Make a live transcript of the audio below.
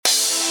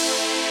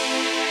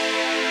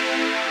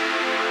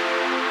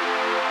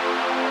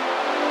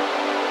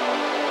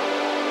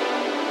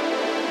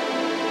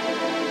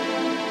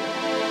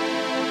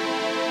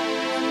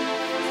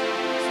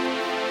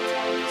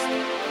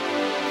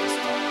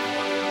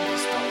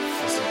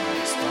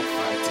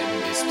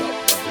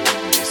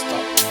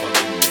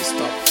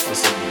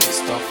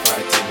stop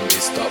fighting me,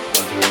 stop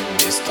bothering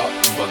me, stop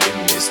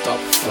bugging me, stop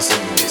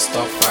fussing me,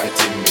 stop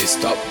fighting me,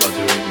 stop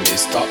bothering me,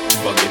 stop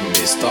bugging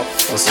me, stop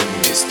fussing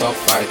me, stop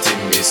fighting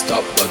me,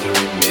 stop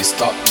bothering me,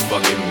 stop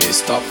bugging me,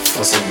 stop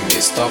fussing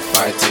me, stop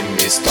fighting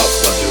me, stop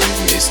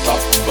bothering me, stop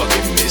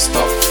bugging me,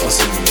 stop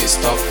fussing me,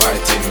 stop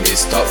fighting me,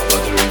 stop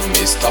bothering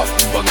me, stop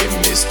bugging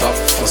me, stop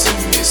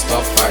fussing me,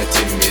 stop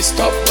fighting me,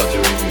 stop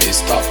bothering me,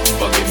 stop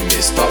bugging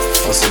me, stop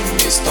fussing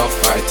me, stop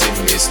fighting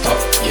me, stop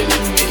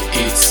yelling me.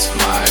 It's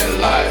my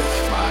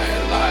life, my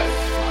life.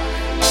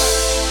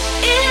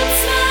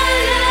 It's my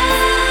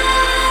life.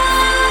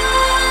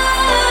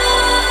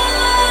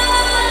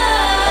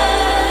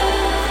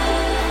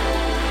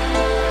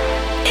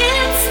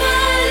 It's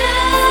my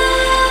life.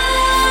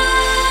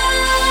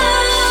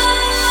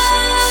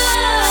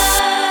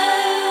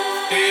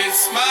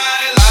 It's my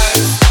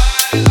life.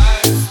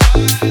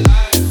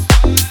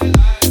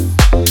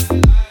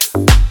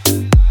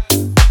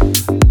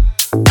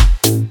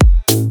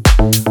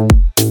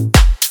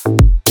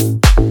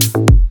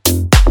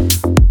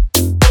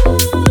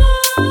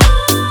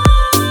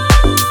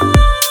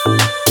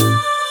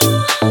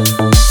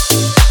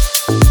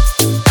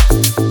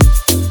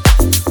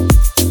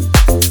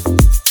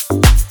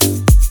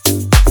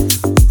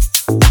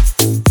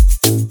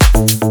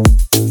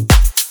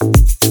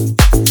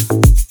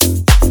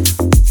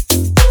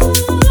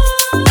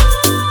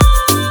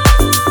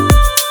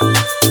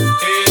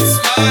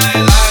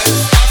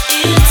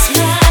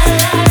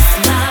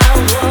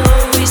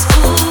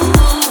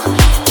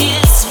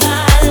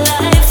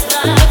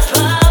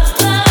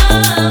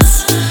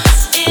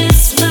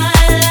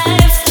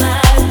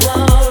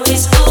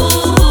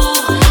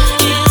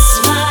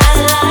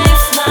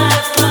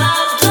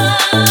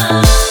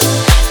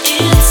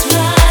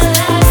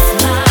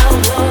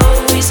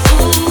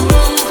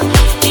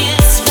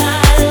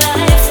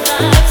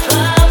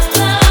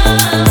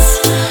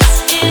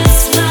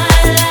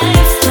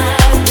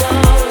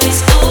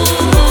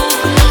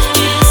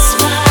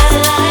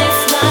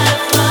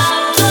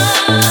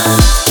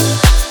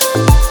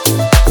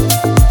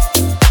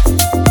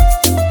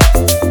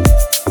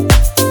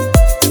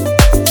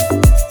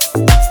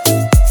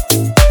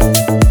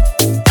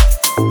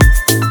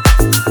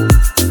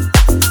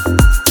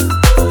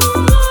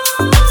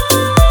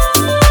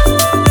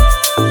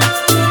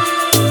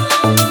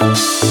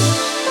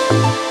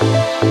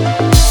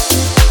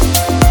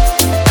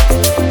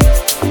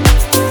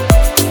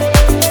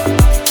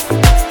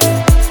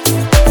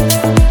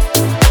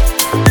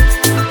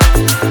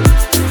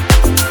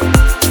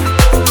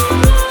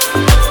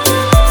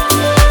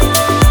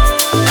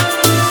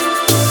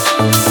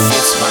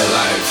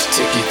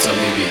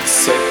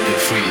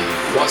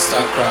 What's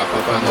that crap?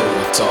 I know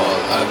it all.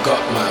 I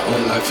got my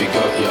own life, you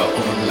got your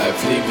own life.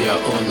 Live your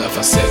own life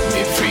and set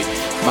me free.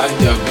 Mind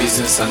your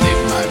business and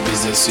live my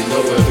business. You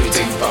know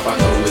everything, Papa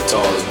know it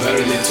all.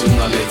 Very little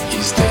knowledge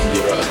is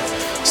dangerous.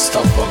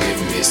 Stop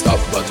bugging me, stop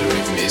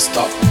bothering me,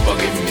 stop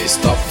bugging me,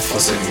 stop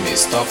fussing me,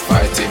 stop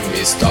fighting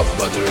me, stop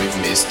bothering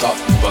me, stop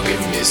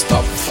bugging me,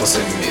 stop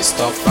fussing me,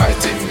 stop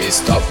fighting me,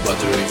 stop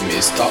bothering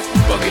me, stop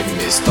bugging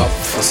me, stop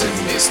fussing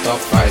me, stop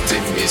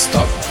fighting me,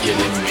 stop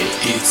yelling me.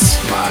 It's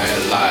my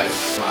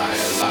life, my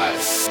life.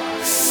 It's my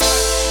life.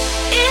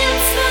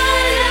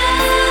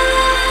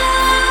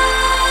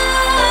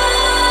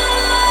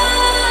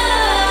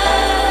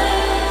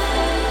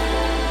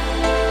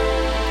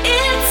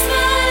 It's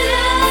my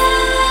life.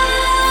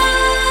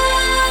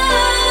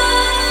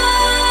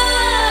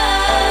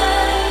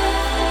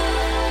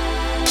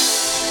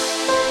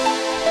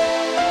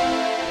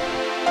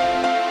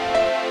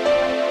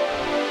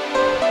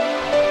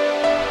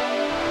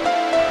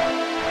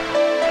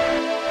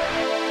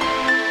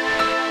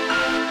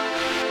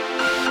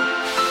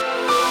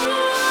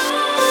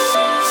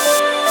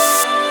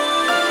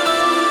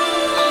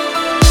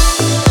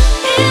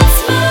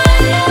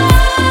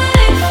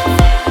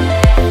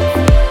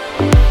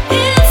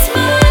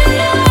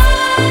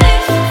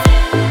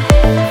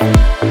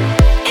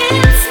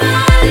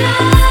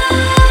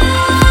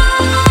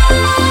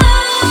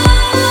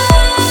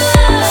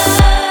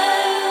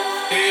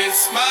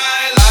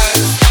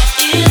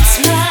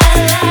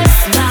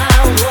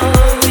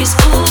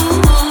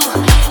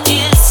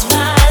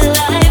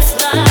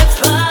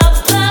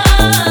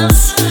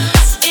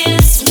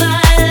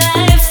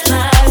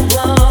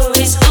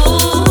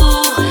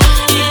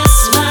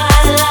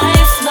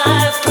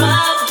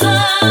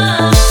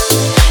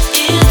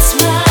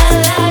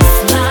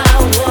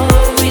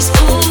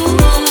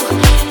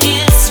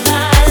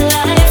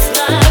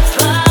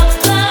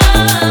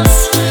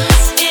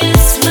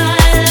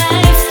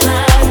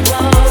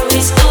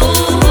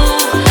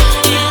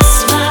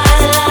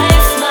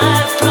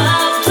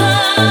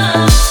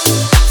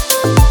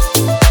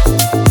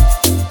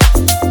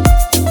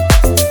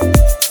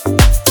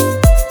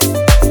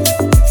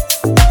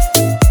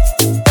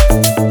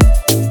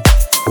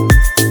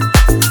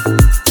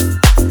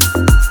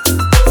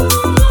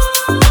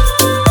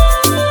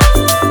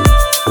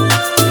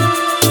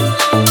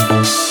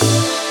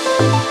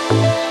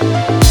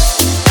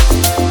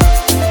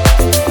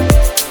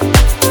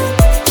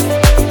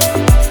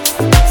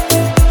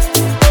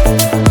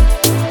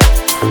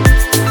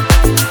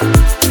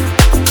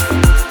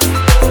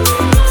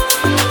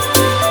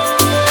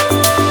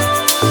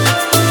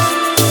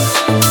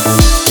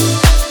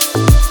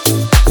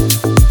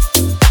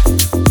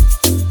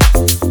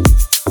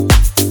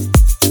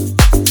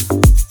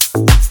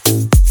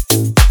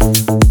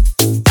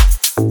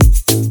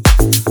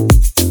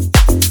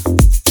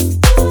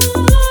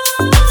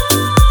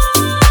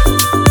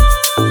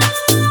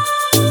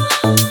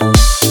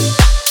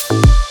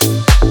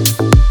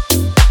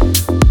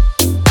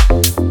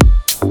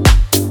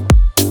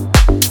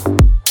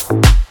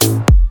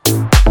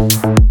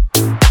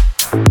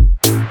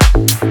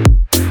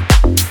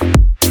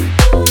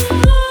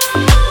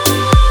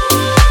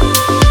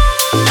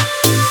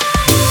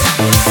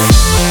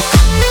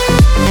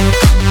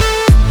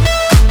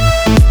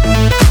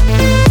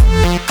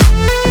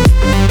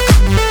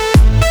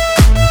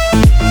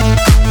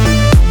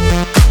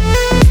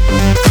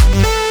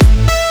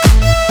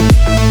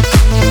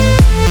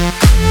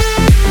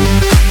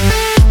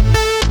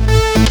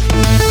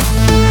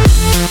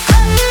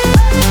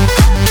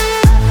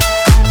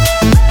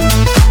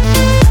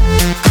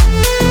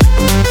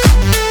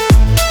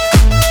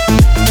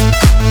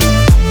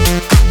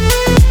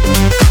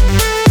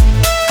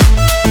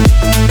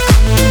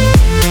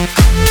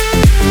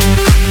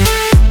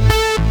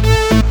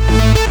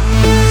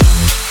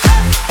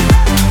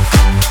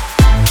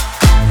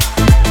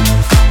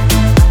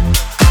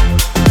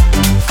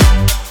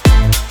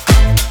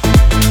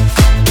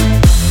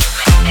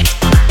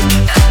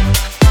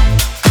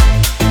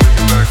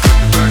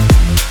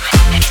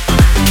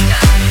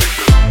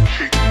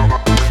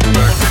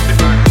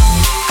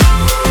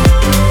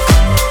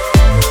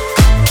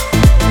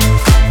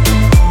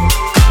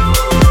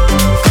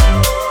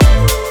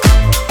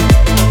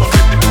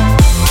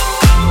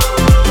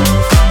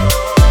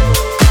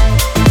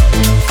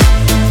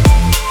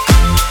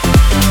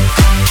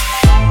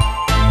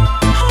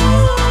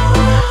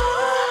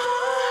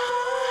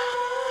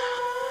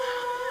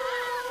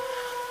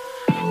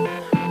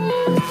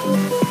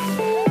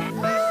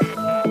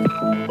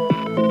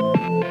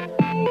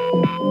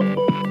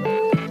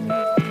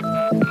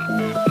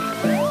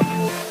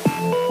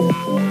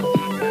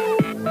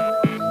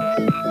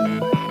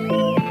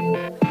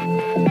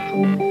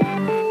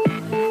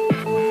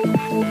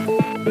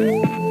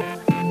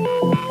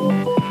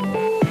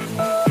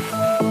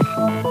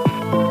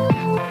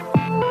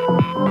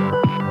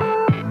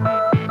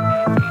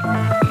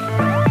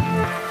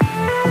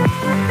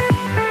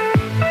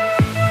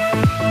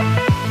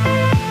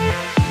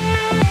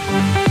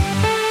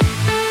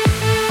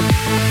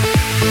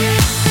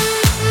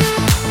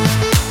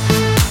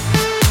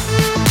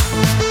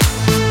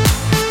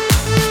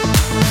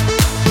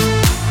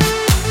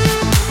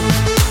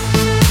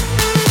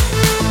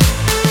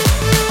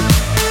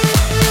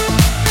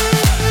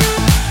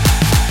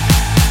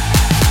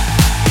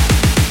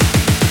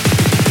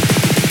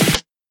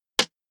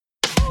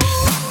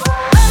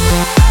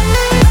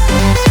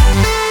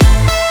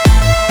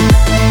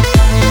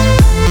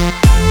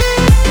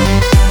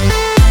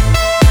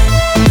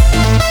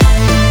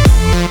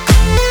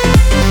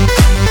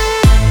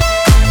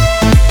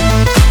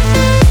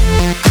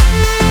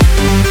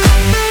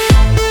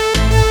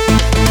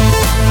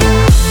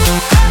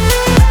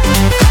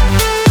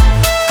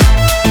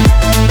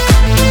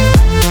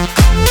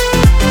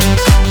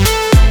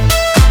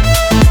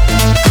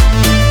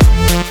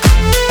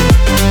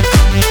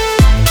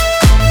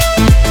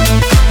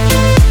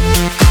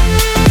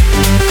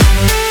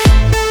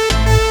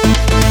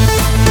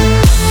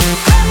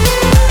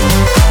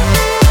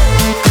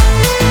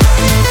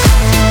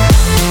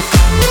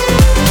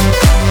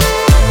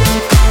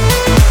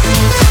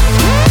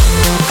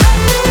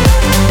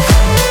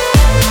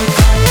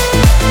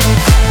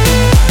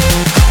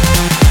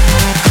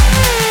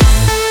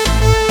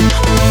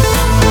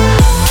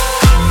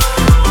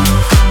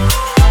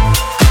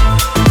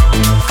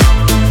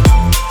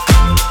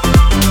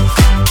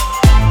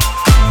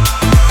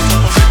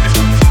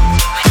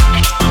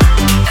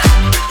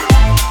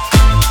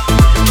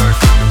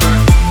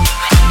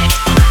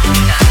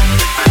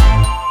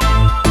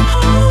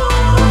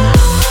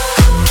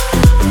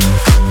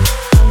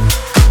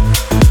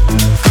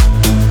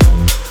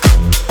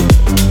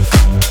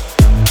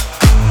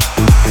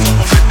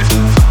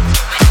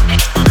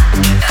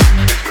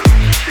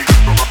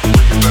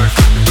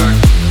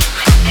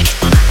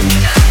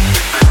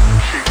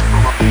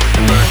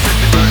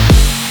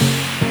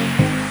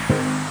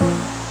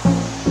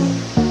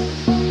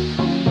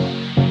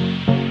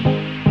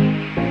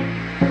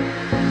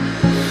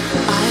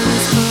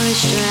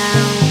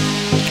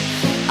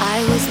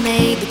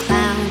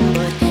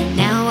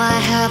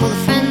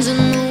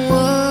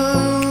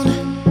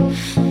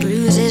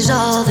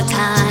 all the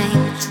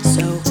time.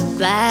 So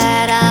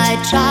glad I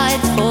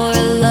tried for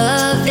a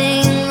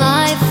loving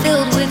life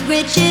filled with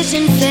riches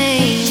and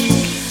fame.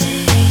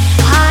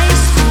 High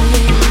school,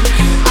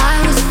 I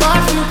was far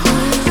from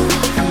cool,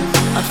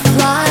 a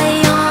fly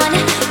on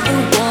the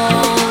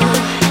wall.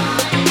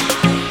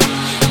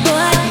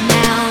 But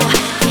now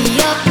the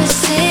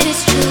opposite is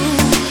true.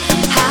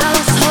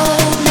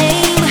 Household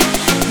name,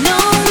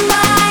 known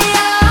by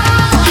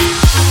all.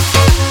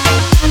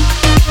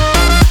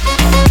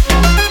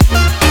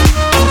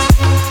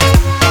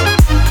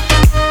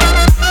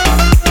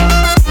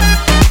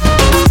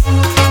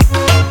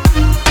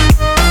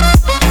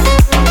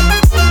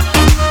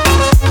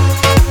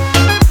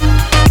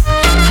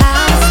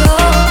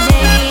 Household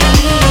name.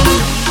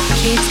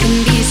 Kids can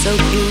be so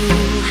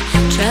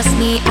cruel. Trust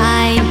me,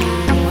 I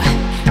knew.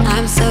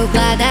 I'm so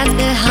glad that's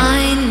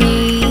behind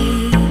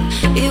me.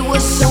 It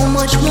was so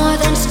much more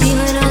than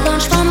stealing a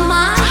lunch from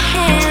my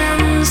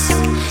hands.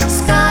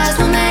 Scars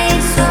were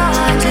made so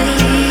hard to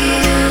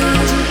heal.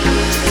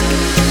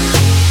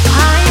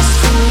 High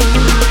school,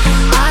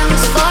 I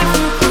was far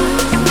from cool,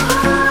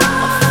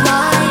 a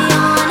fly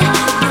on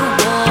the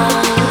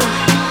wall.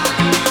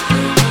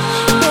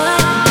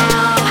 But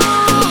now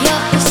the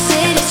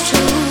opposite is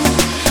true.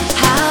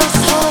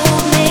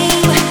 Household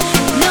name,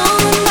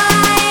 known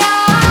by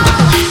all.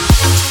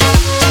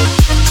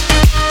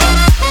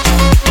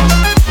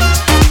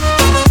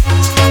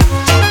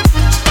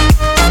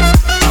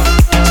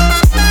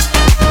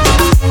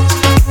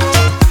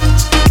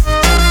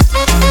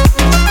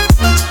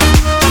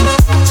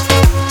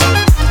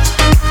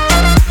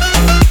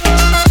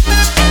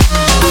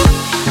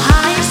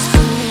 High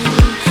school,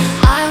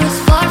 I was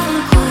far from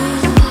cool,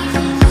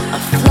 a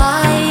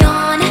fly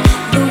on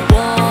the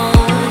wall.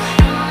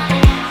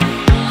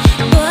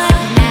 But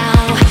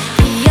now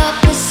the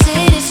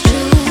opposite is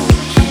true.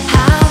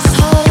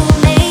 Household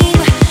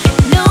name,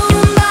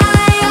 known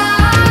by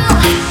all.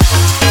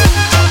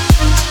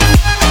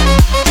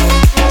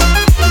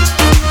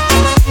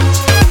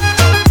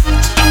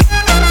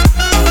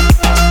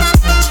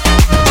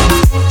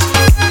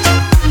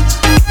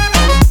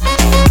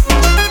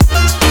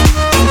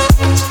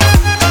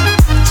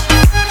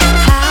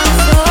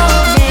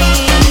 Household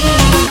name.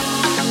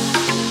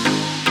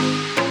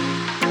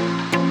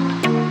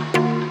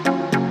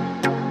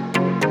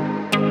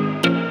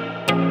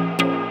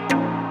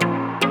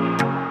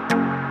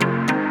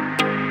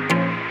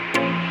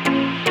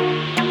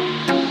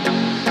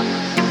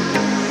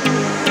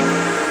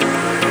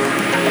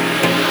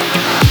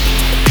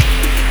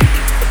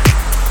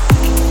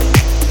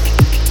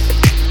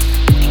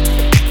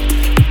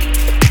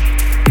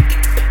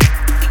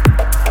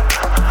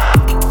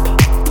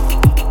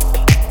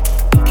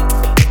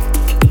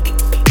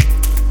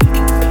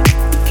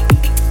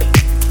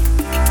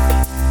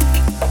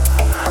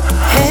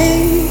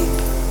 Hey,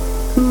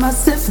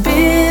 must have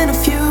been a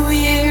few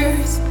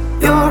years.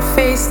 Your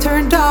face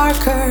turned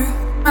darker,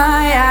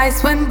 my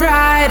eyes went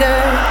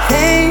brighter.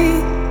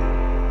 Hey,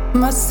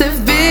 must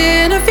have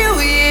been a few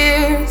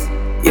years.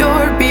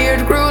 Your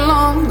beard grew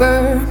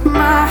longer,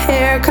 my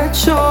hair cut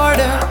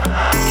shorter.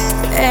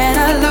 And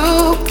I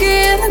look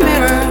in the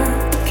mirror,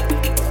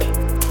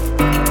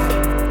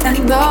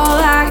 and all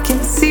I can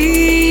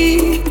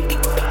see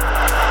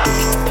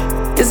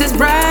is this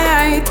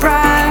bright,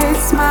 bright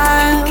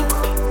smile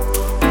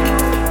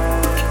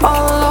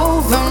all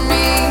over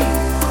me.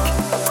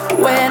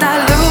 When I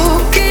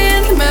look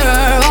in the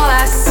mirror, all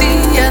I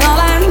see and all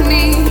I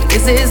need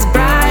is this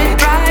bright,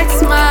 bright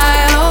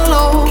smile all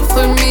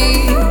over me.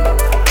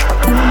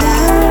 And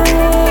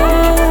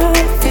I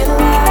feel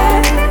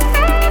like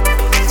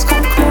it's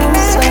come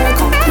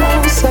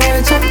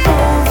closer, jump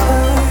over.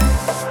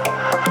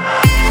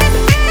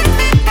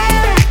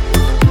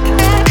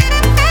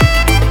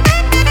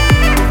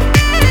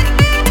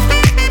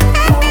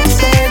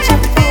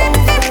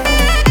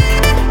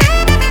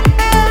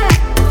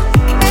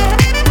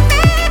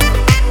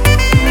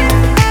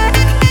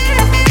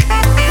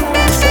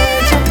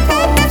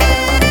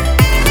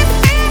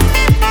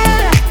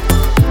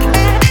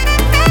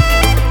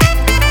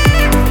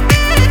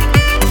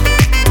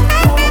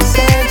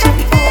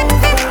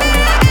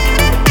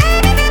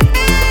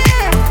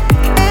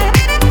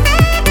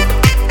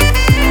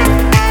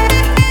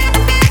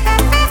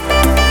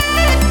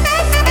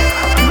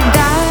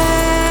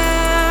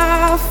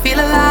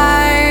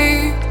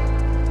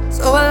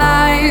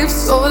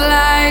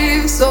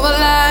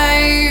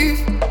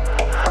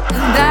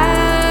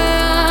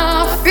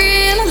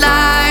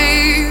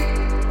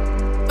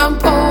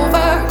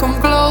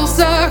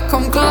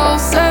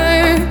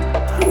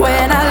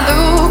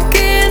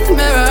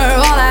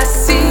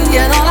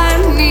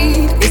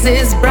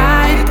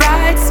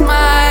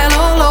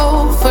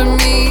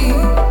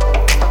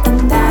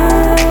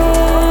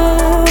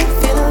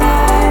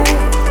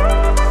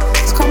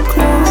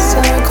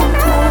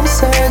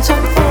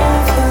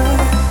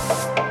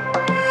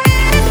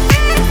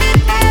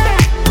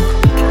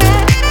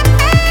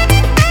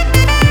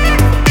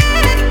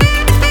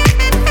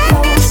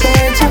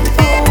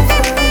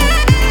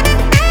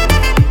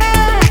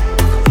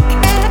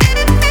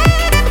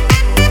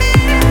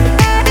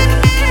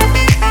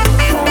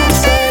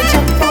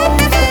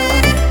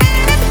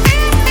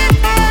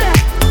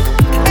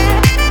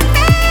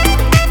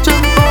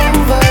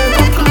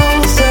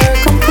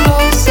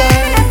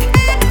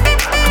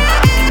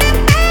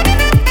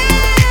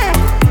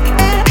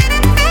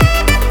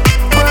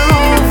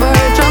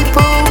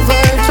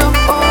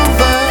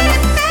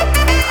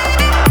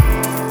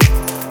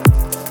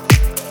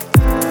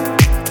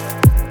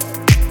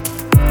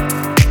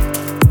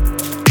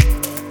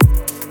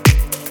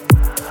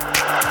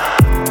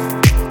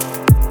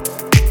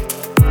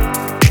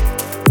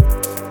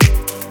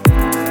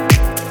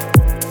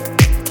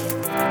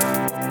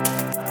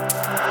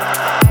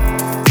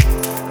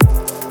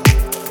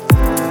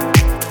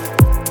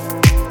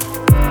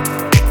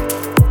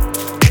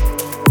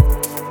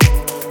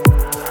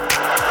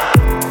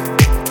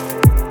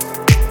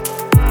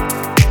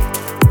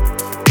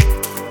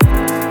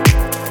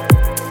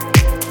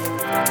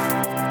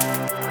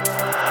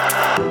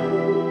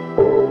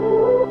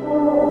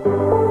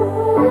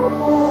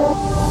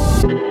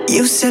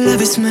 say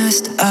love is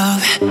messed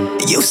up.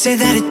 You say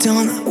that it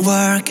don't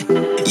work.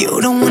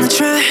 You don't wanna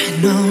try,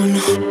 no,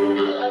 no.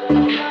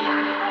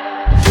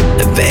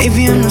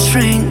 Baby, I'm no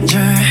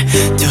stranger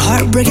to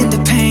heartbreak and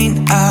the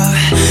pain of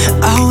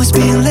always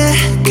being let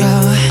go.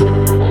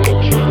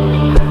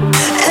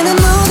 And I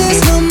know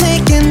there's no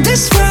making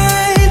this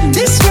right,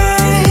 this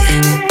right.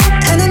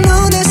 And I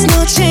know there's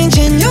no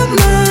changing your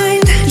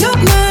mind, your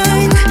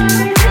mind.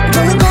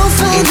 But we both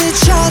found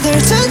each other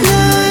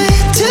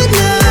tonight,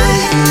 tonight.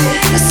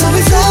 So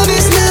if love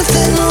is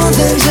nothing more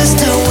than just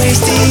a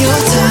waste of your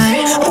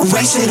time,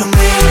 waste it on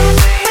me.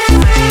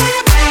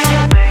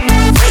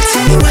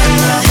 Tell me why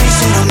not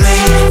waste it on me.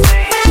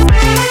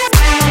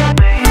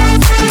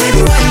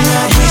 Baby, why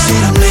not waste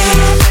it on me?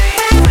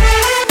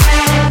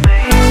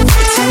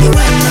 Tell me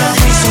why not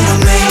waste it on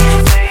me.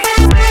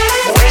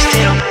 Waste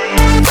it on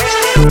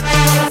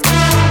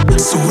me.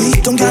 So we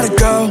don't gotta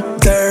go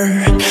there.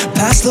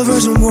 Past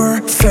lovers and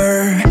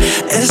warfare.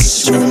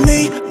 It's you and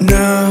me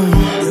now.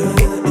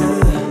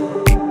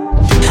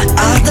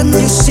 I don't know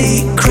your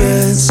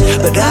secrets,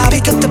 but I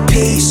pick up the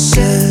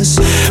pieces.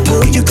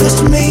 Pull you close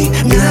to me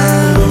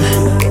now.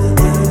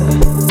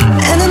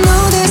 And I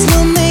know there's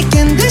no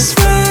making this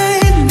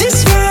right,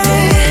 this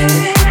right.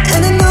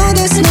 And I know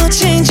there's no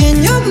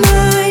changing your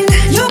mind,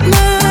 your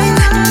mind.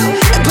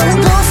 But we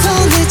both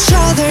found each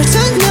other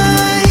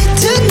tonight,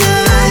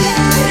 tonight.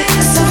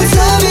 So if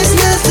love is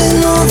nothing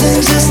more than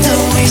just a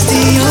waste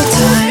of your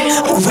time,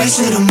 waste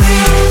it on me.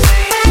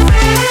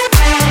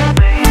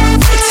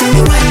 Tell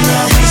me why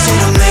not waste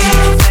it on me.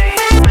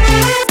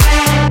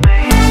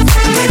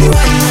 Baby,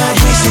 why not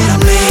waste it on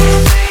me?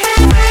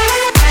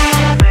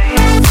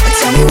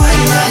 Tell me why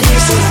not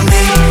waste it on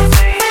me.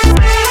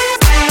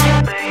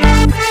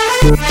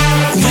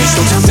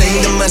 Don't you think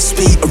there must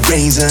be a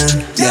reason?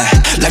 Yeah,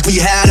 like we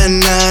had our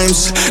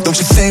names. Don't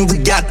you think we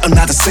got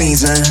another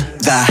season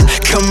that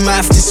come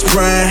after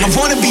spring? I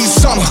wanna be your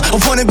summer, I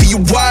wanna be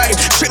your wife.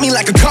 Treat me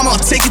like a come, I'll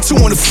take you to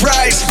one of the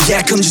fries.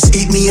 Yeah, come just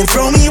eat me and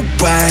throw me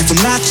away.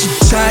 I'm not your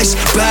taste,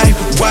 babe,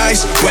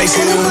 waste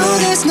it. And I know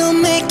there's no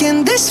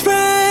making this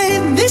right,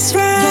 this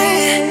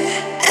right.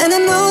 And I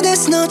know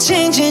there's no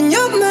changing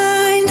your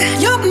mind,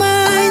 your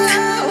mind.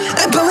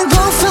 But we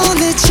both found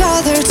each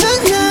other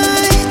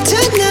tonight,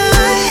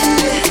 tonight.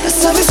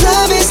 So if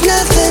love is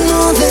nothing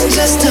more than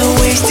just a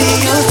waste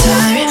of your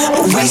time,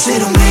 waste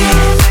it on me.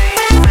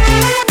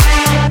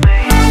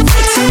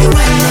 Tell me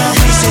why not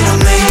waste it on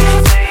me.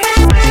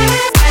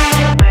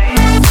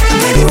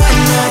 Baby, why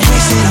not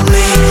waste it on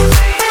me?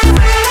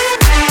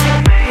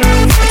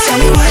 Tell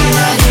me why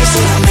not waste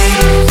it on me.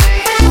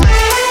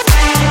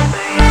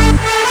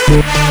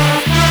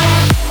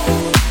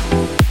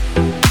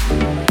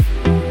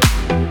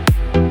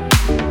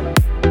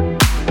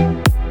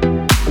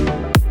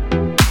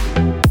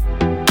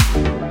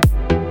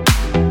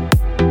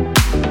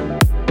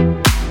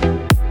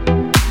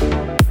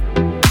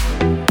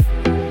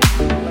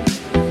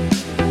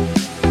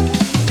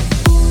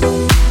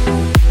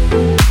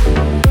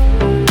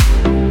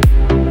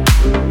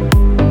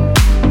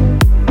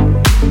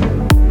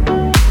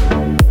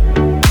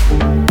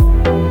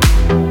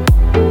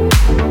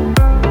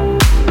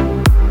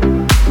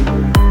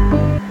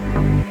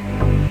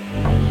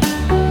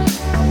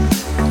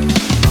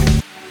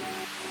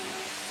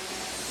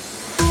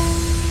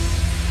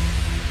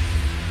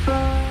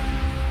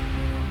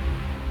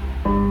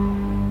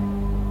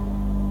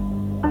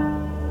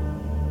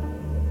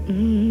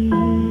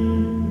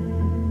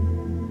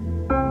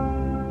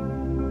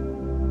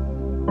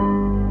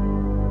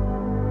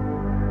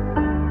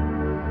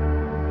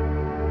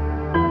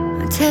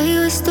 Tell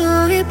you a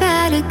story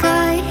about a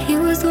guy, he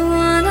was the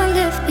one I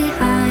left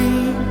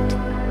behind.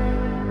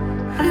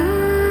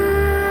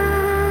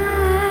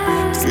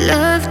 Does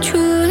love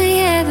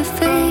truly ever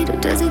fade, or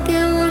does it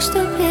get washed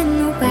up in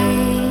the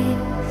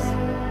waves?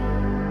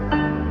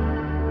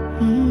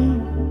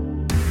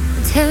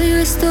 Tell you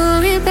a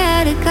story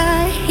about a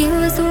guy, he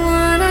was the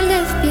one I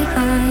left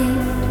behind.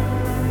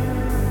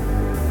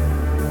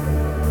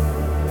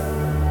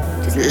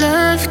 Does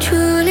love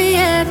truly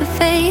ever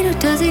fade, or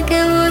does it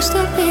get washed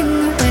up in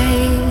the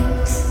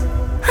waves?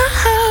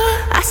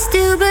 I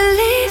still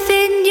believe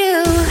in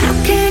you. How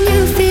can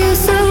you feel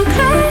so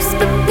close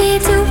but be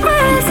 2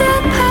 worlds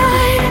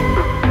apart?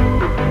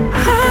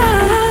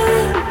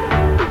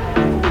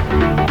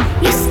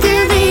 You're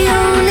still the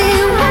only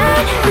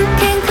one who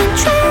can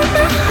control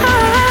my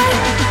heart.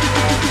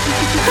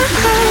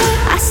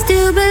 I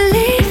still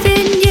believe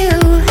in you.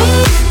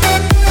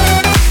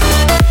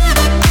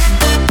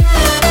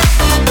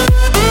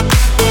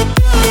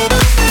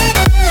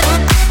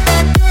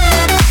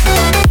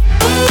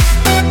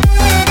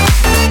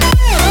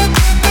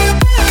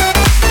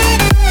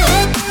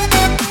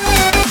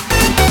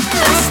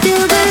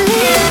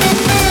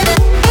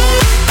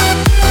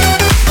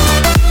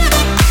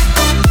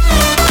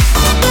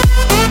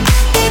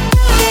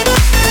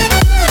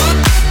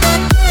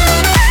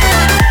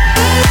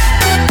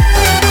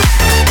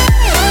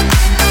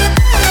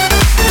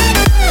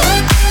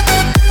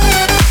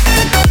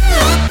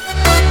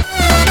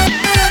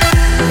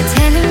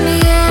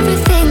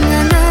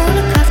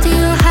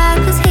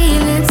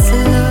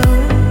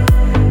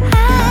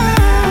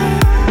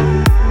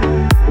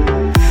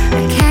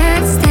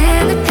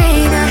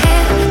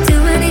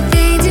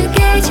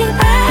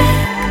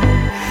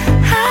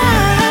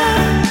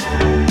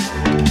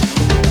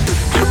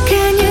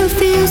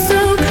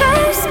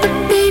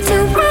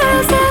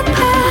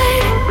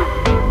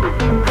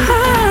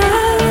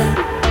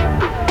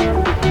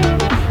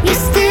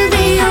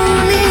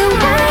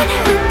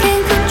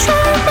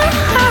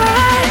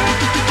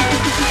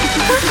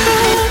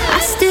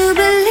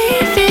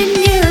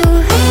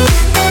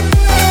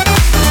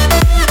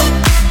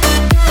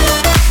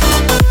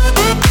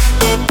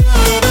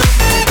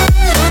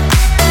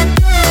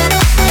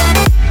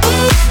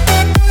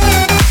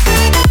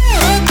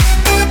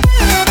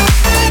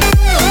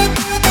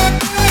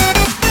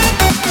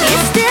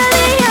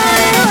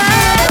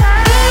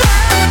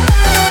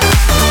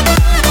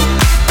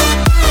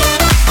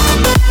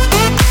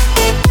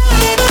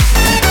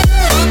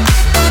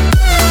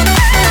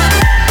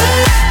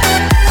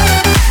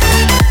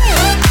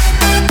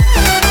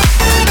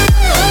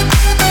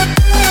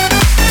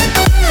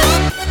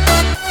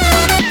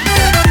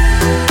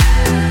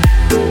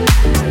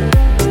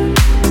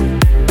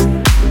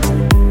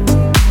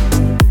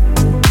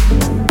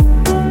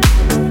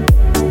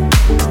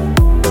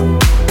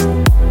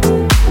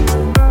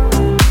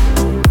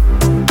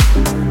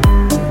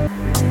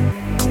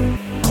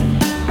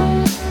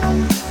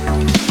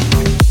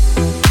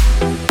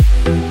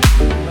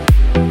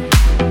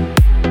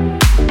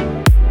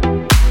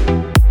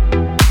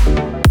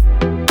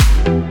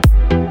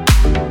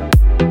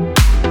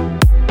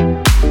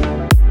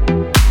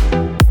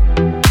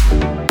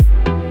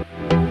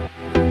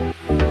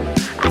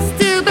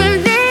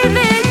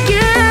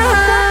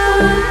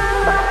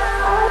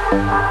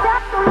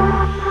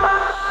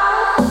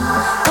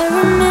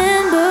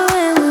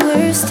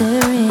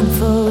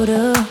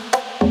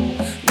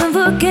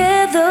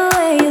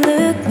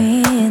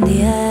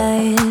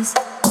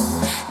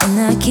 And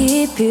I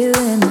keep you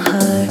in my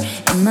heart.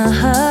 And my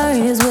heart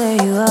is where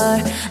you are.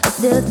 I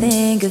still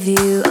think of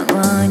you. I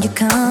want you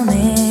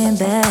coming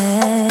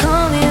back.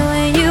 Call me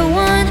when you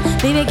want.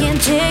 Baby, I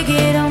can't take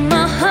it on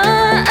my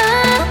heart.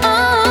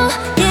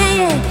 Yeah,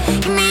 yeah.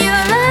 Give me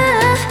your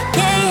love.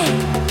 Yeah, yeah.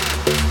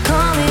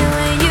 Call me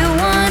when you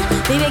want.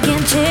 Baby, I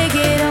can't take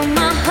it on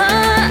my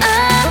heart.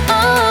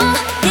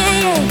 Yeah,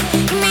 yeah.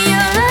 Give me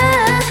your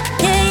love.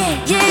 Yeah,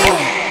 yeah, yeah, yeah.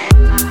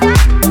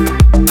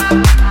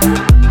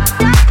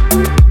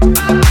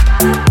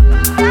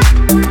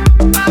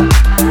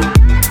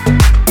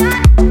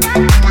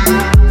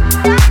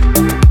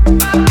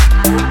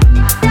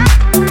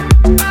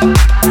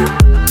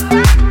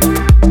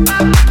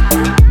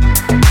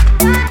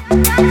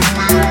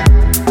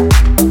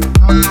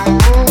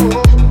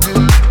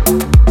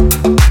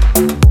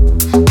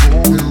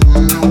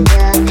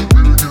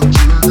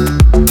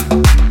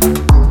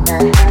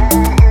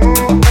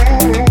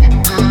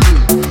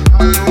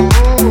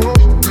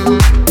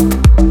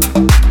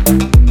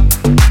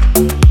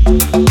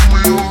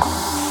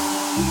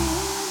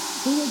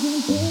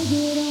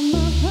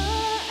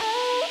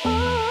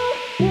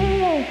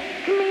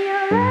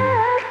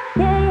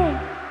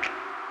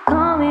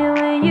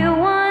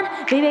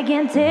 Baby, I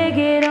can't take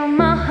it on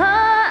my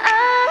heart.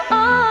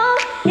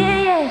 Yeah,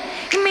 yeah.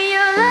 Give me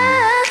your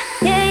love.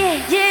 Yeah, yeah,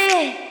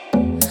 yeah.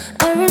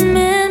 I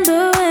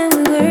remember when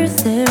we were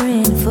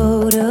staring at a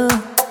photo.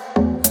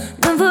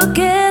 Don't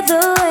forget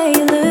the way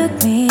you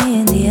look me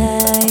in the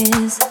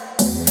eyes.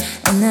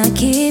 And I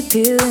keep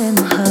you in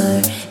my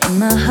heart. And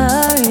my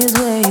heart is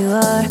where you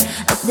are.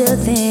 I still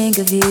think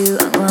of you.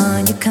 I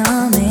want you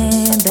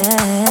coming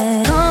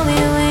back. Call me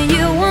when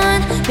you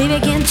want. Baby, I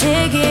can't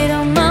take it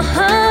on my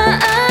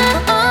heart.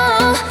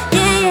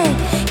 Yeah, yeah.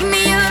 Give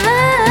me your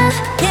love.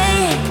 Yeah,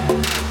 yeah.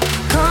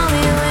 Call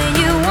me when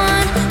you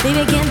want. Baby,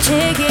 I can't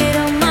take it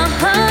on my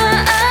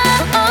heart.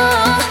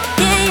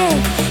 Yeah, yeah.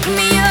 Give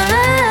me your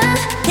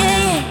love. Yeah,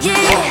 yeah,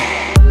 yeah,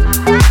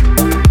 yeah.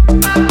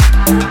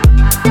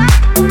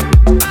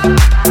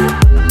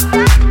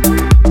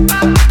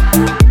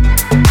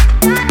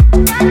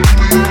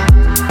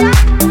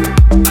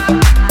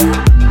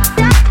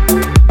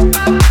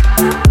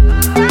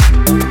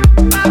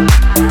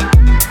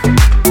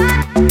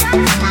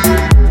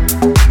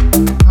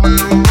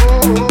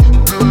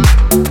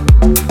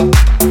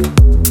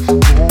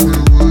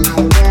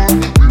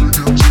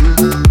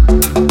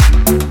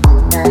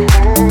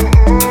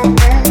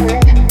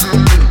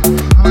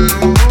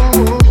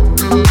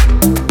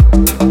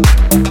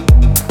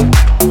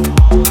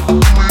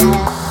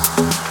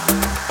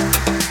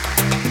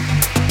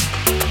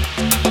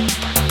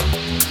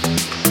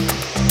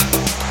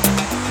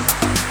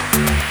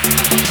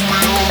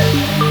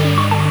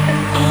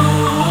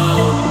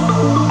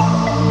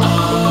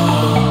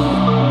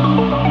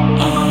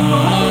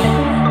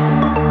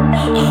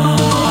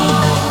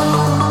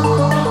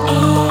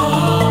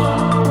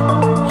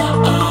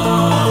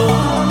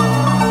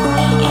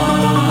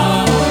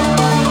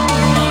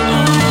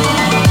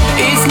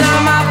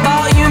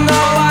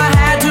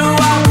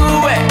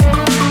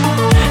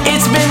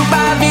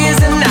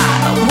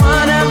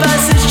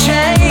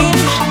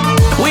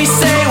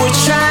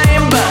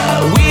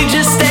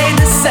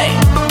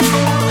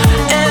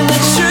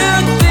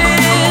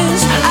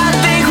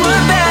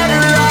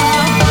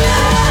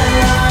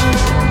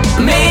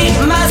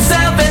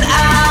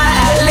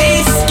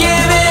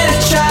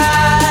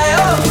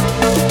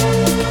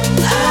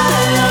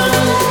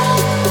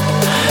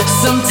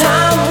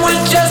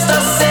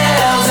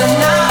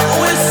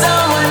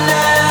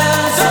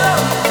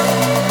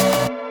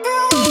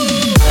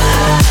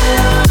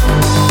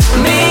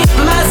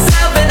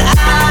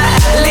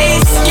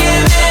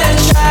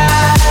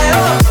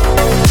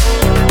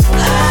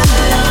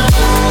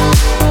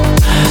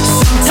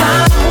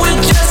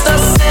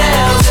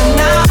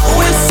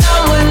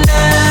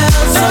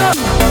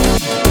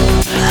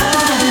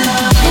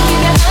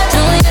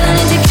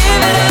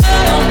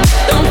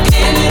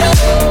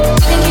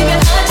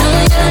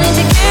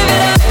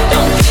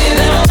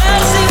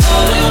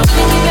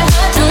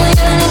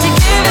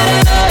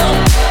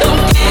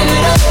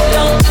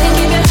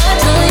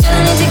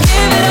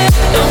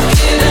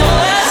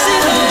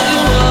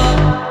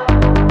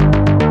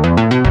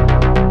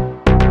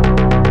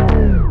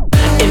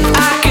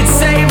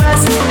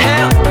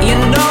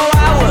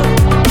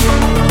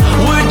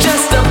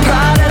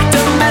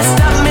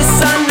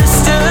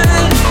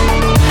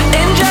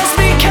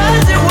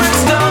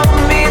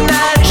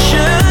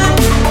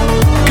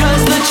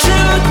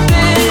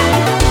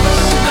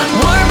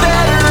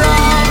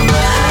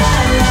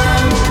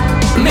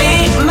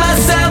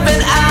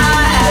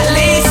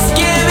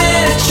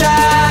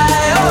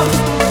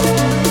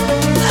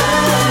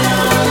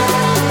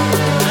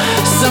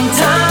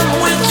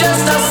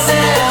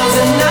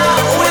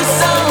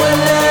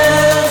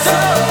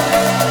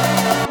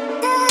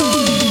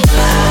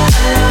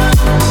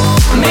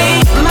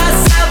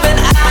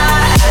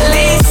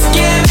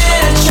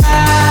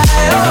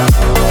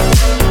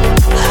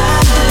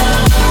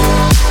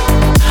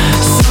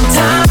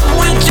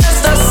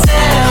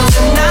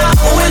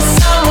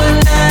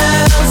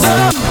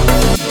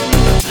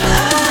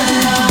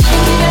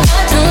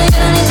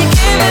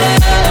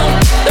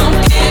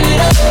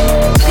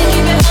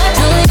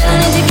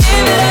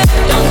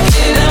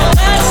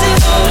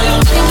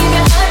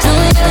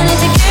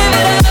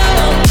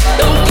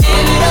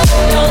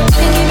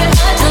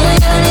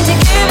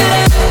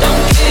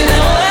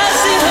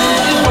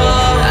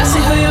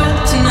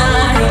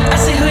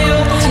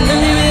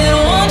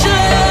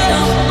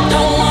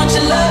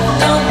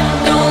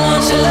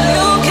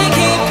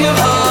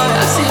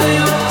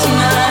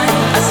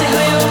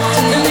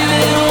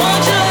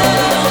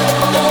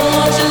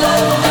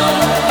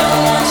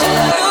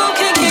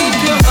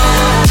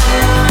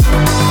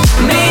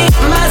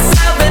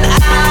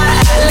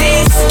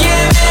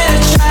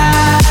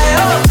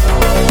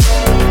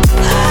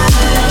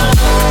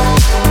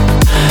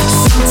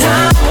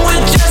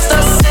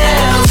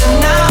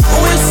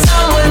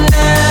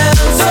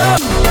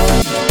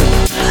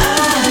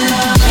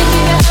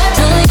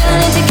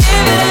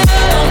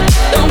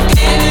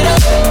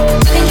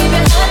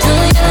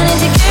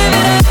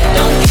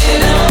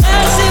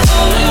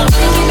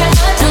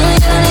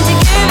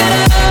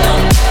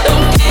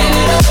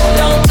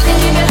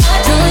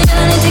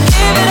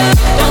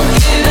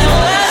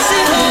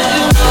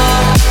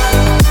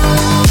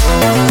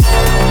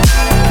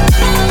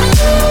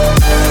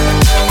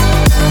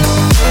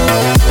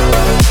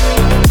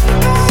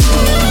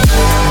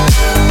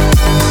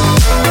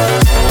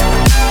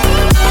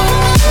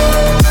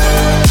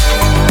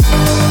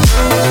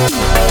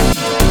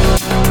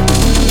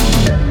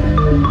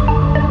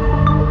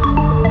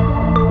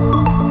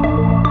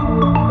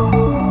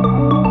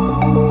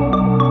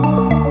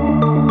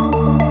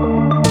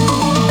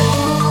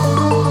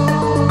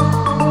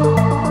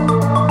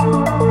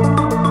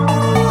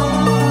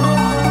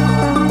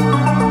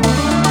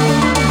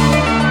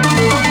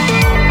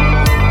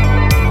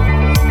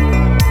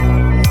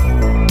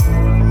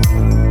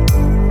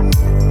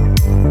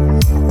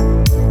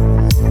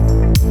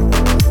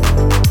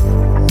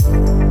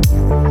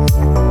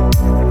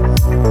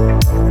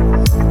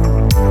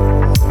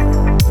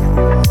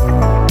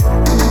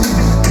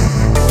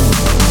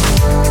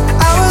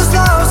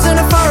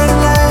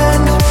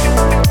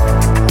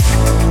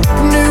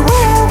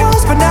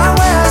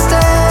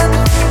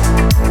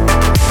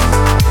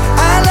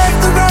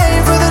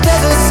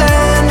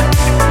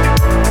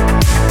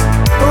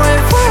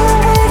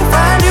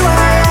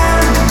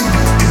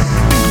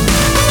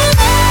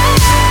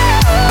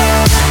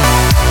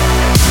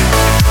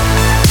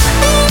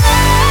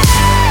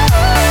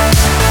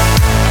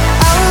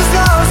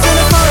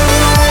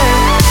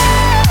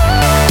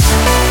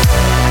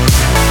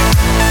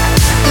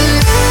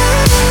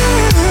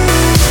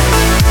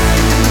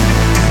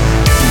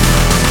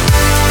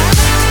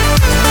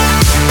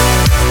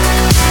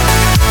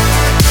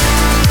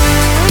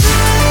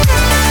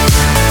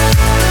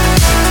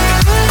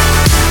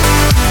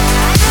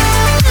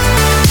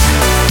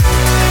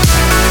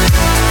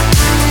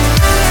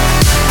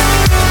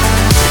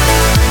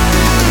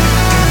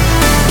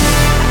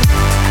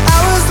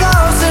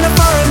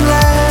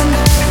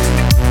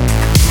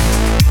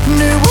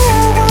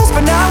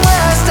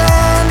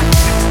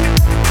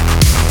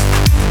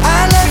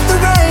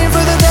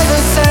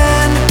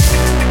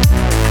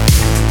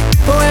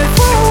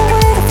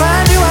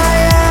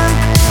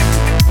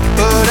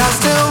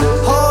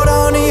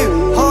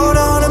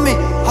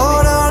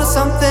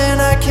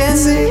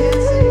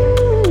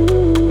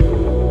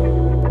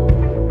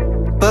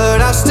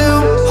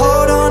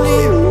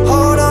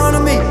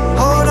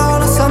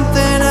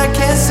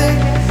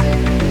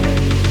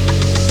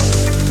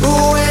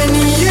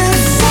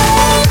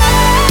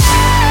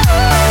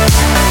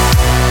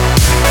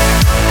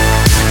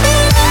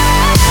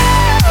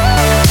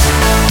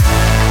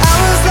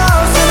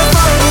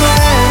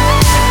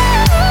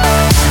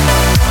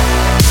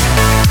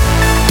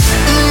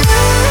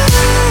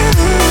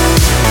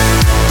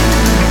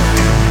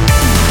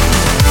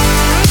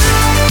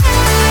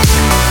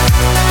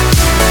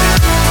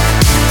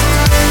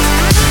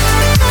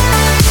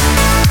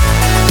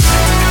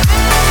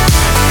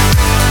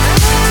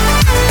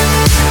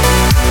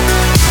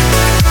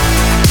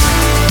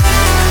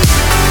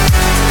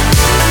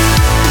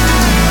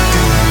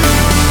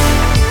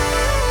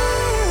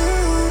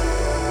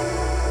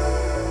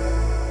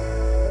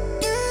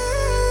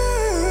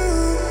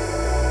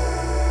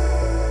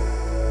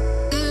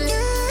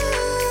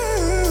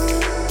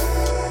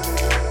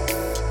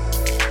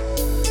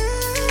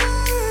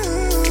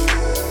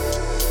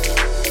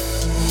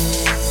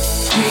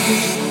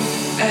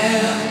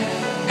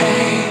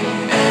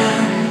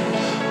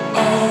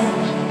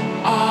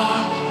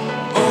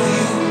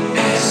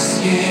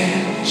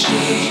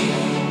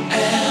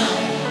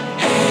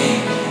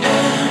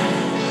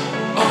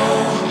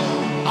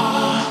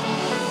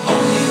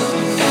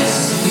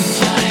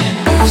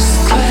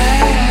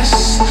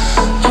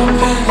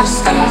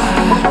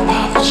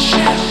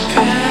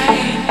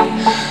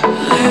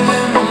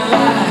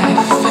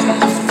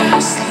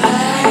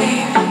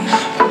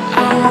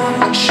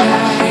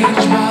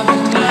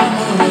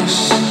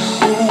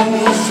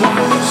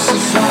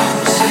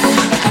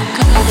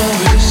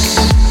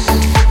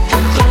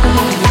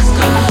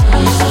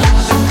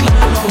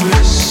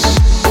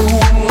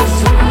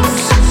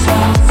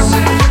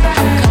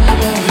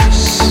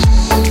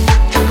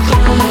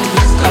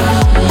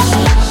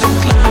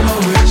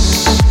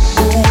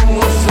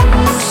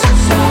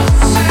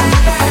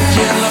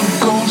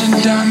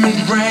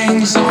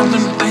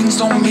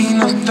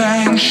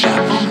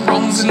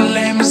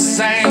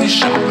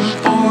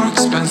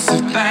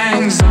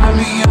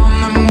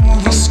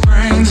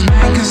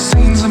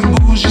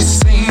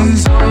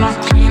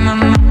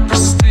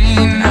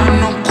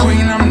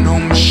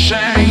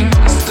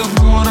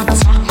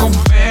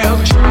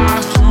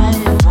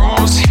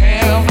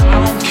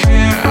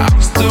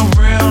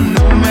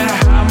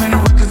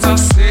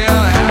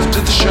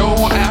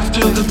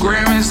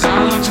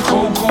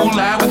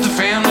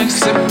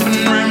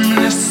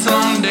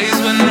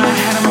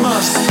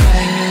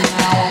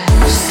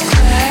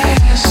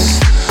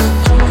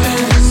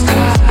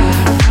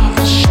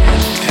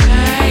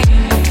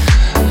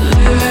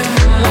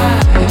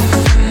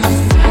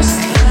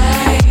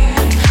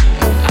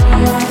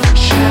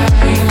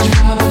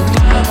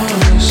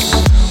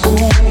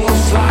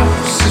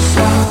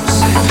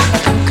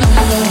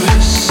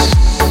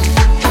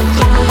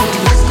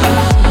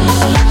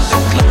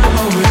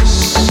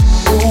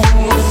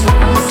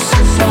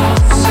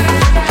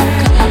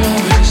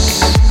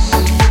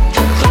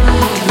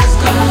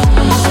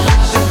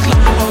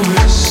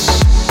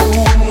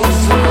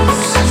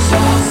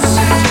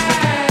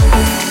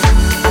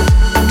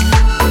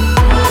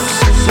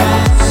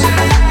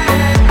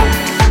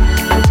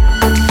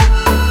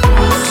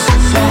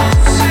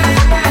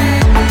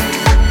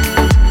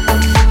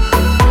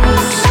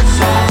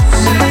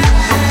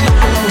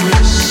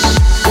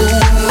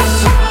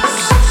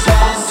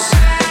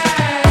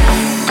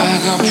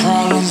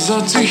 so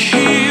to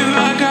hear.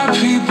 I got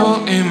people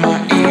in my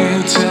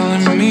ear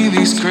telling me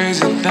these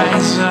crazy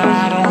things that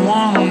I don't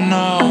wanna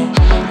know.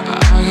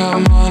 I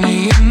got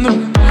money in the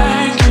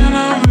bank and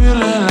I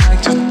really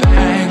like to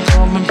thank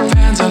all my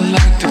fans. I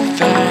like to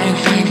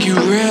thank you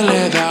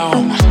really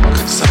though.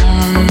 'Cause I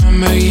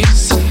remember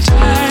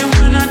yesterday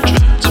when I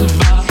dreamt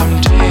about them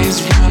days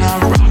when I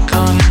rock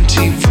on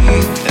MTV.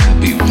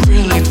 That'd be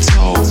really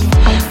dope.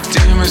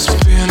 Damn, it's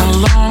been a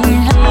long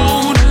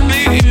road and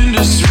the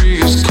industry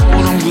is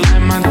cold. I'm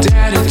glad my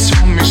daddy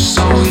told me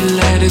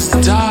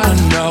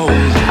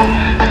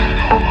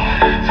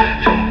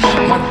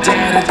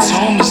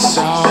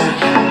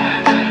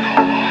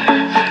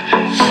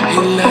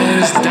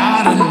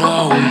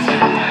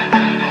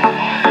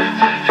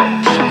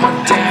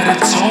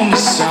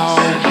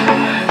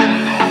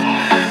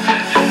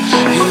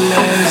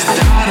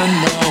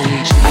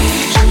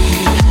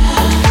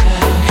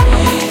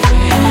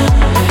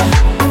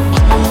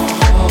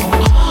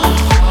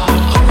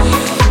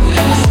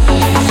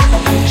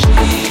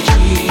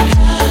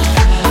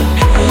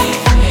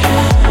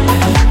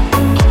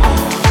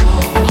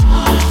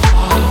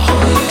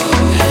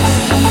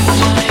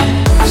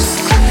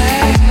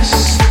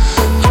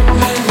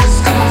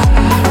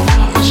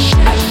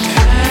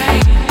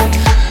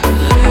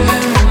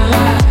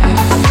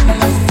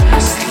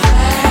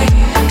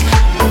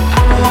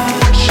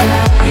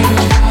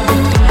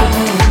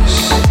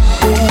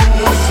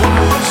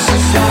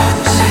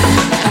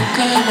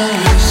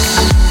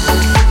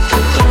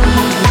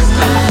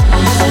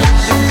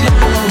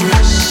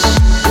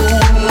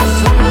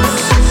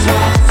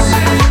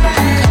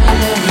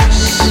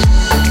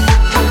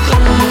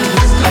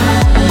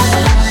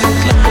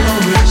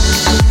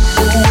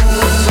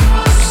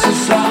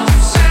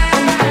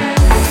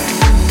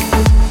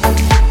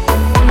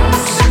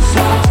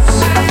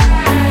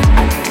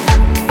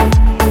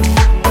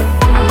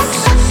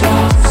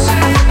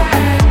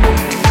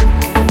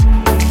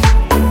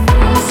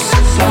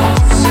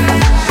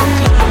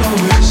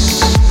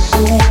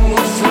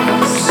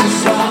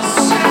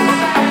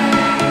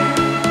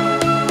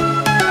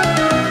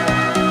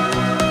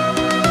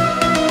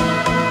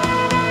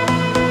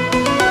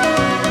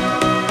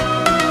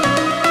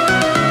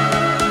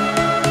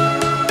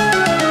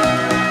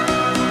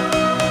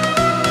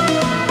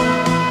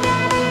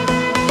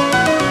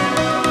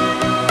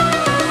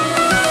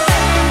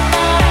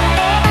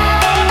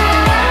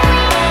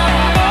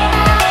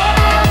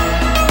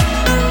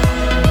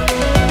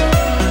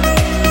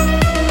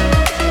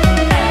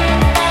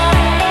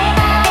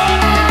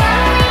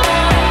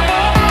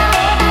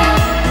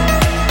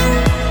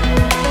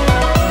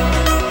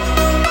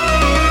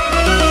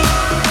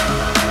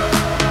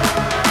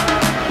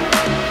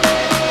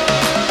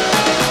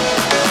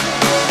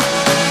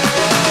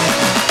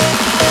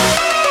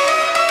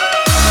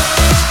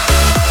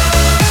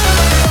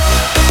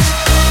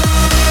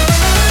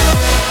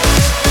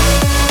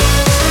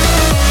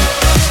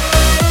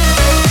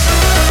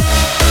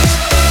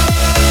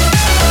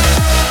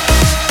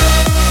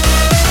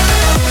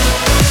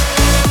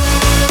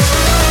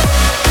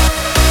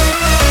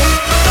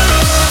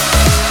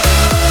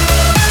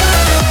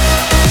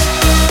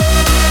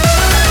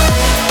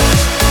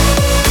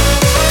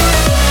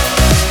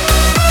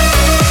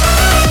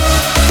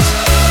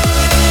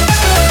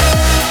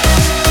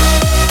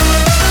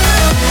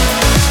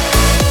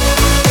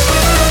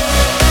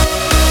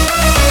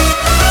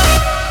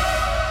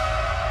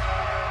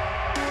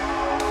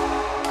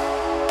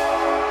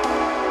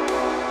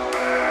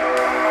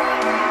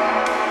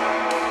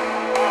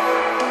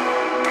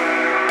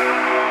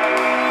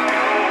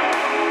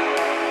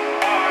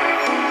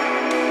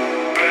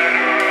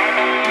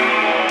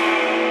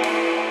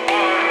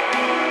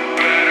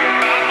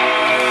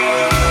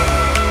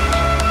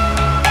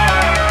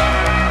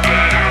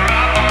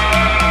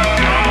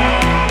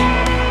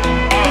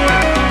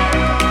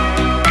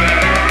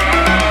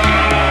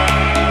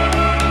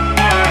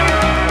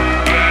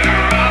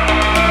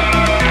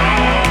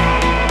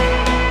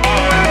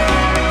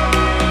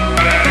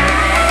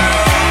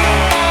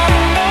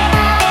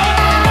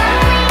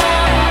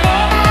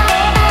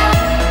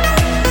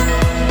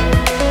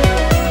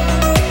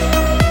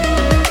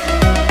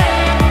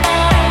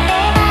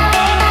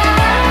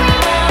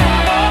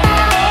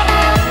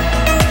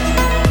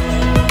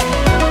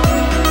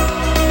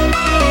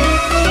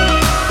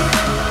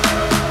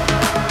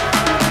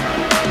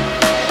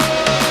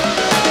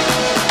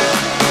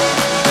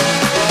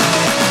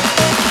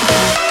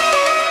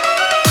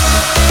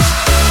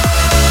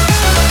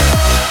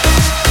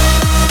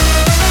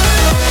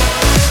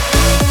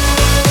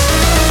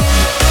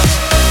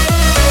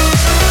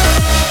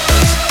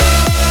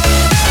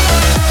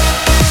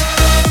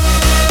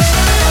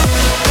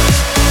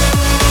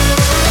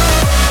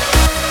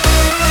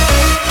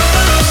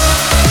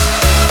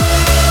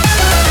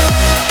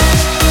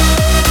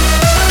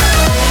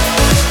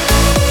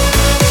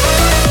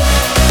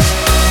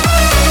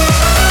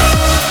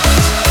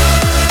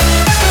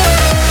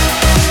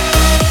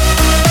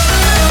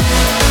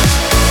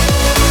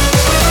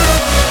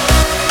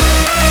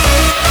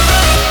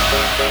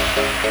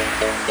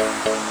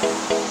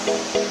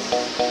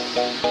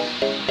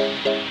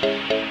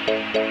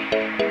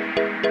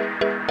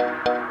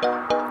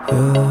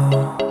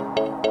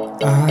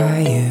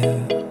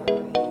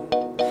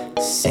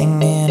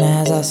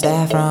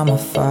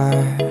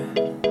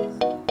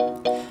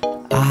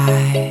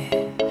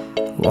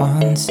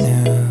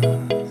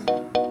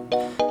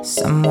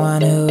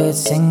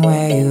sitting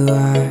where you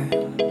are.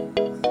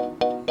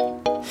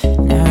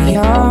 Now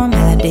your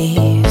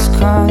melody is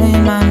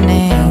calling my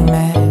name.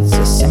 It's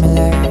a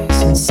similar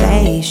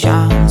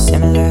sensation,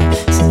 similar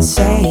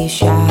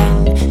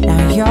sensation.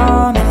 Now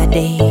your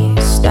melody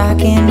is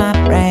stuck in my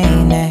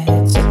brain.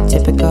 It's a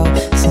typical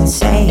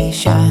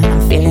sensation.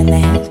 I'm feeling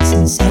that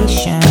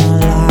sensation.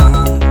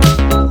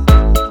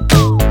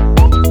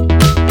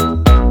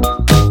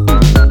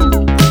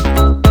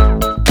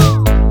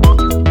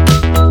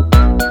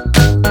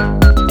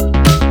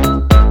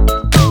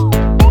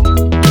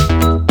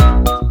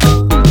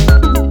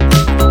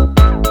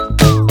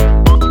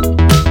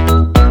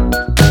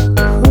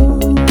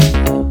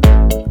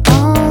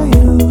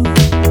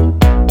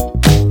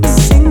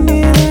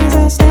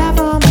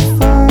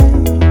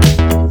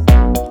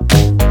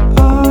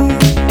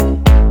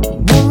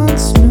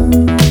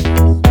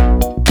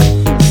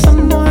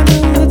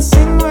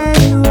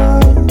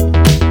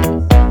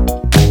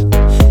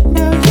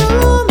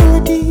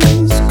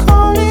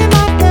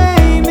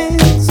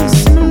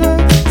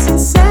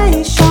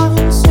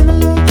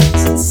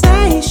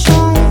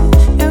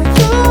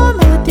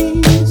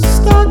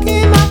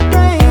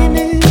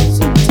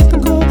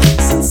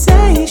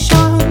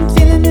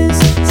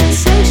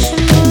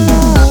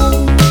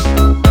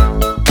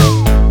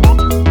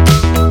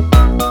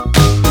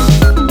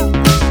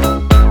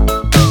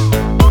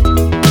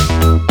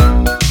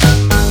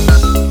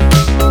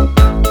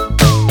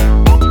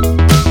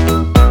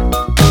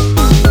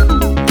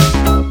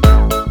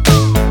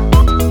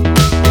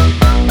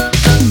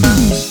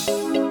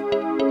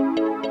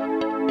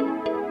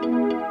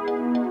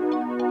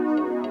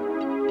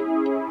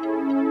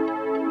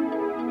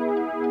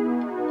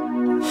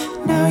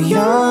 Now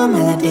your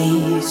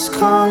melody's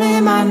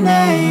calling my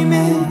name.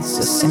 It's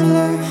a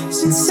similar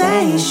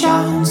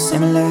sensation,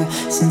 similar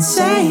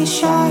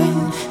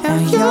sensation. Now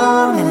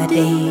your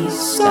melody's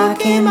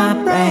stuck in my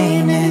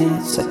brain.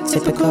 It's a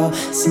typical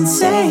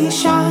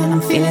sensation.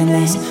 I'm feeling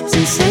this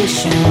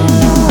sensation.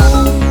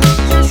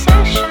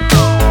 Sensation.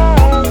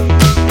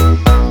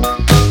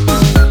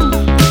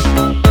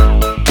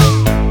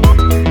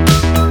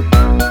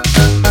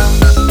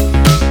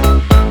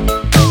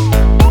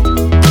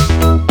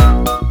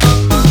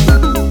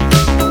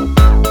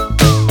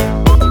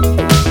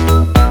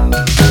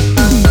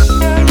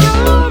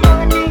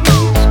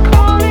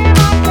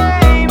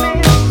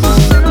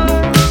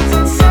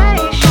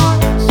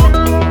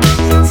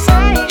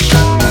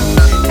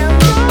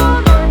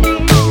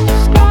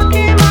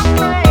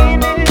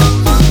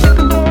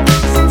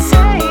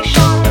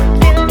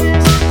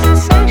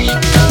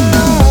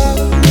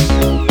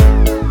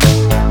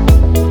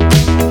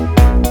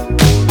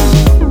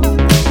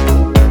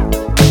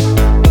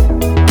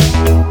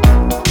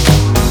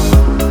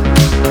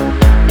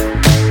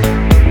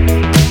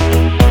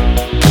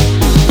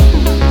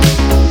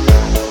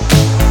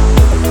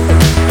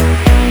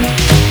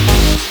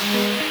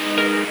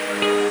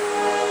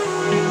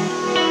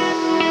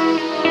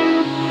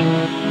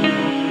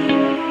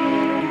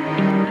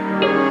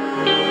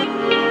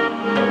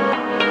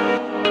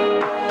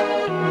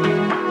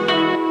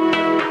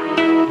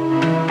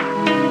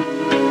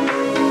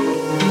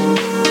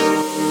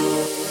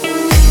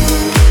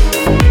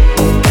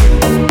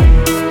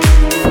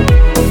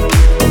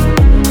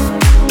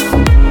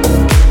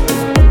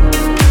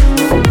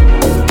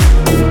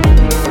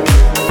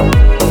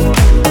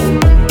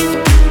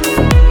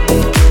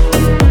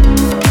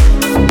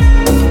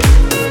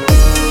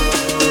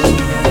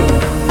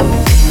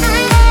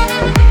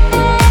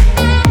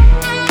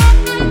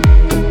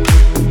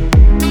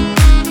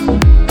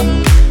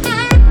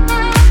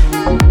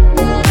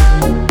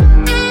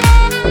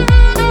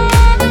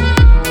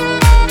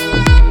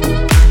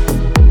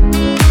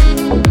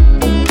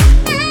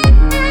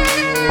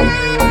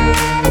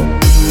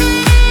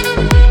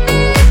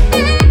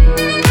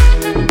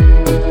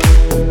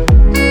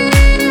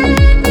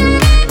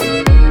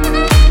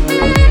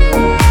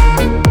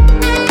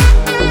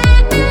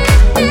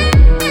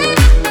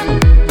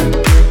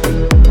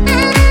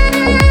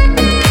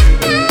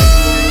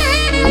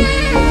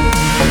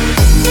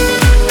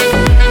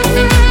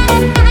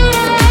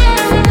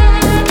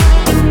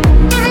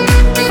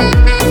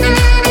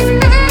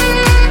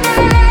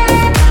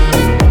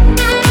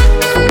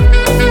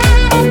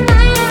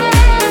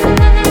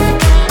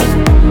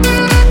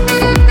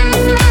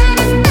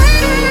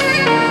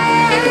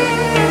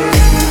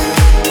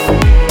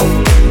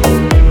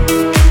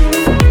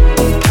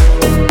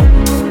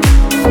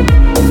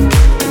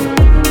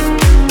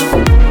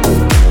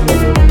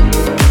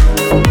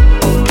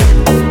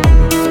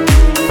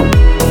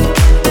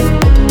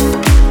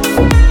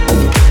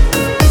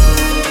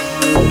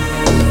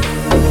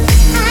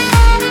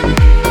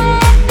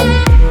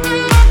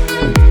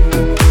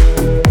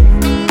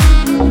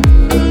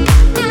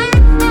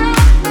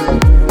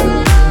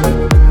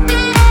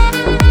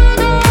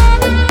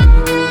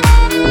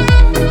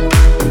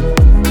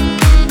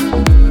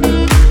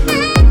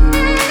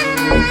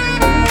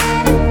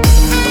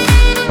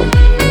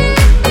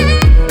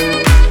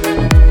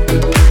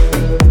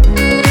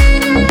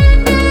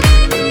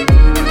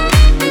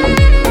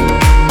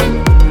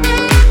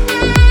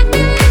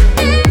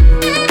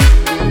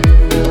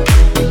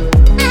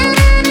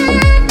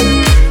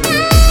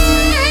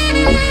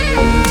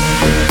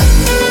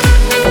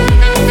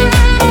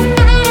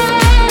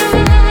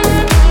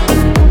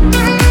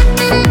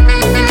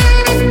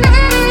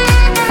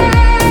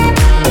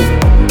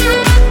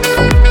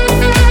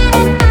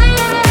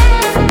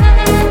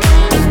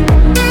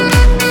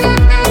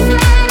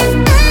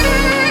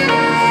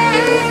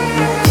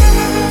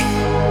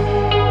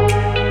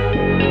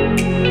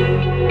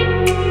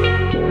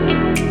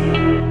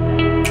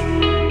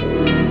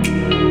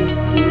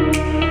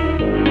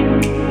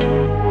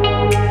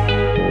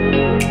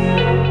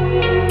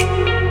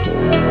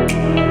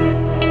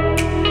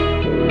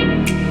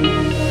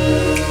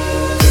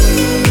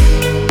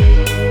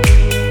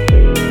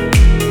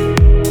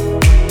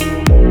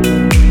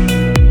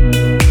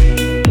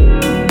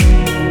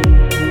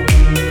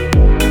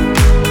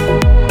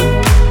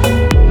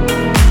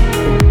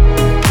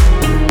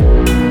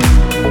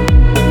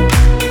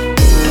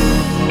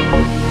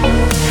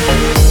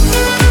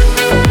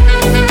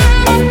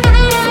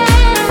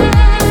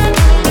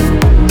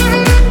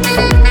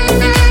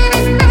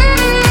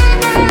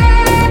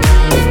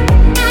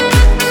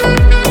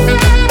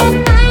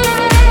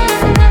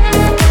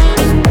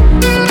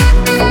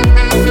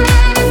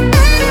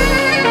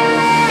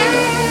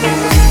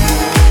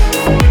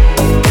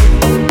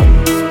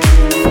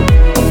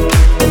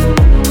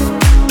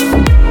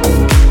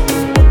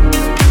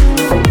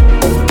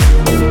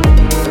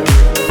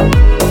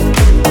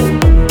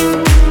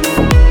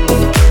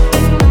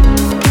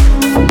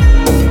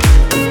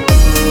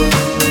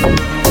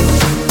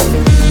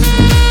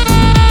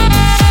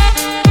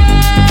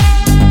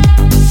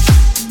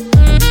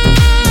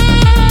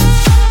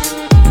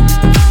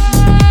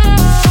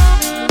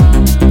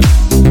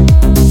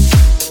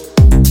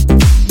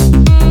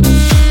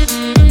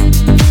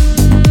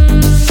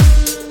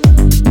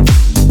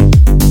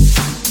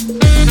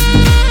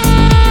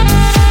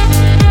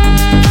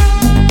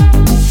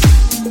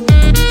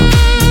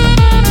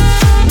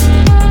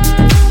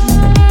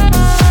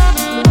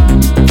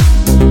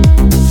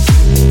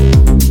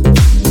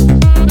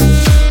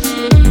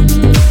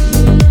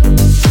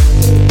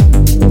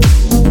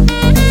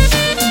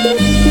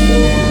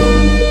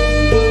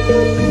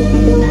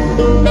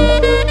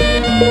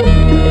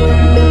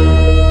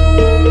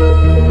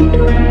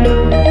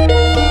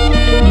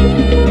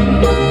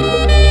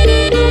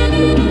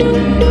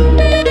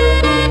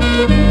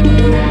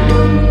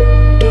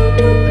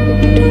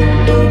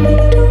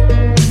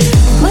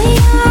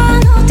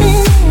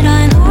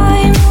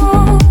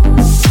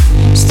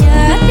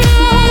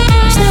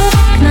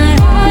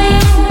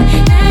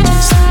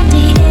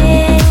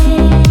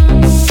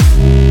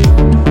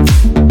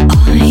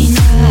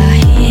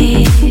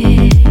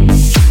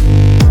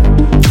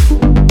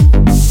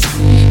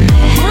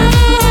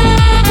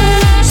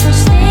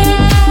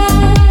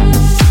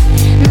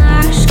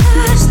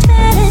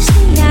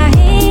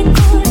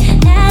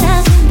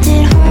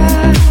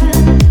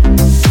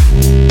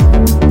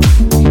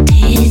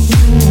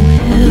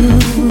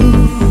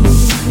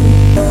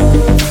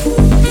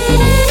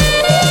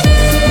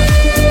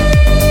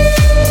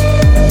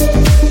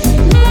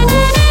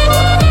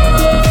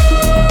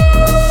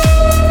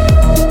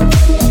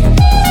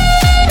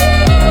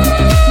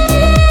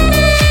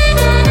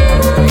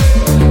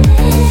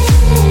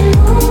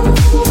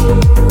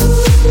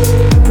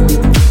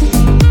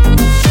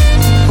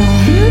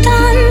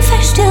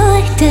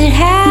 could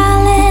have